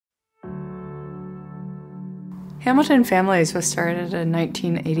Hamilton Families was started in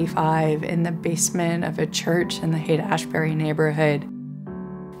 1985 in the basement of a church in the Haight-Ashbury neighborhood.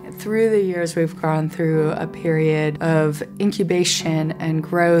 Through the years, we've gone through a period of incubation and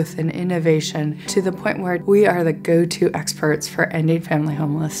growth and innovation to the point where we are the go-to experts for ending family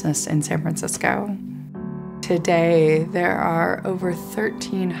homelessness in San Francisco. Today, there are over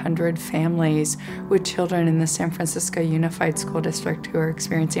 1,300 families with children in the San Francisco Unified School District who are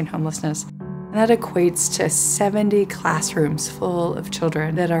experiencing homelessness. And that equates to 70 classrooms full of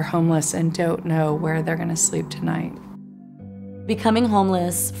children that are homeless and don't know where they're going to sleep tonight. Becoming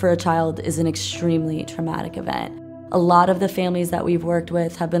homeless for a child is an extremely traumatic event. A lot of the families that we've worked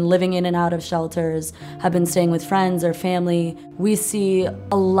with have been living in and out of shelters, have been staying with friends or family. We see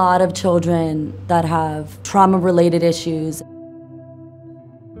a lot of children that have trauma-related issues.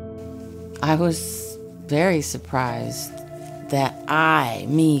 I was very surprised that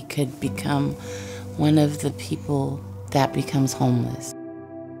me, could become one of the people that becomes homeless.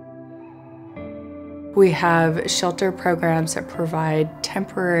 We have shelter programs that provide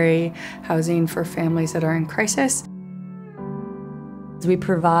temporary housing for families that are in crisis. We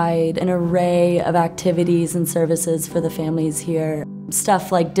provide an array of activities and services for the families here.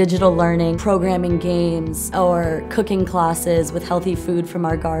 Stuff like digital learning, programming games, or cooking classes with healthy food from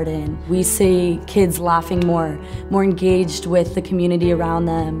our garden. We see kids laughing more engaged with the community around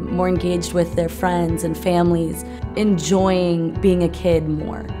them, more engaged with their friends and families, enjoying being a kid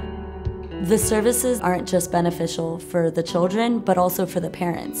more. The services aren't just beneficial for the children, but also for the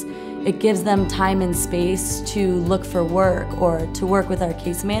parents. It gives them time and space to look for work or to work with our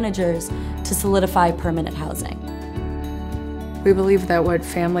case managers to solidify permanent housing. We believe that what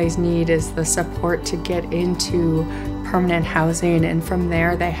families need is the support to get into permanent housing, and from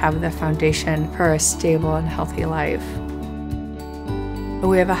there they have the foundation for a stable and healthy life.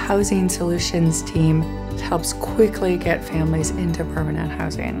 We have a housing solutions team that helps quickly get families into permanent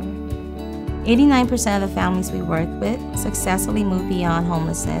housing. 89% of the families we work with successfully move beyond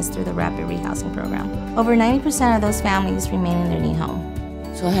homelessness through the Rapid Rehousing Program. Over 90% of those families remain in their new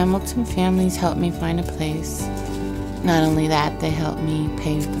home. So Hamilton Families helped me find a place. Not only that, they helped me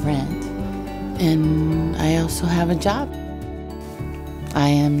pay the rent. And I also have a job. I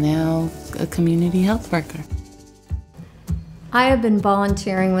am now a community health worker. I have been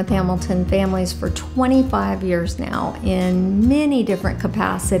volunteering with Hamilton Families for 25 years now in many different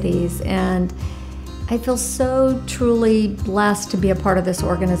capacities, and I feel so truly blessed to be a part of this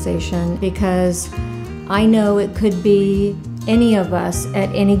organization because I know it could be any of us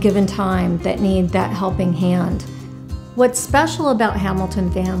at any given time that need that helping hand. What's special about Hamilton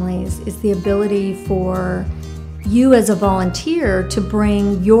Families is the ability for you as a volunteer to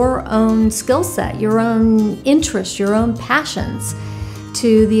bring your own skill set, your own interests, your own passions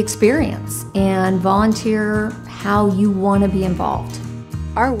to the experience and volunteer how you want to be involved.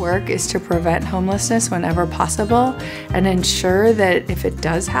 Our work is to prevent homelessness whenever possible and ensure that if it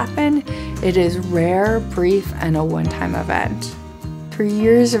does happen, it is rare, brief, and a one-time event. Through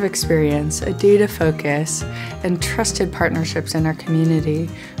years of experience, a data focus, and trusted partnerships in our community,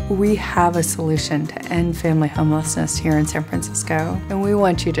 we have a solution to end family homelessness here in San Francisco, and we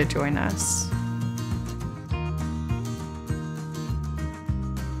want you to join us.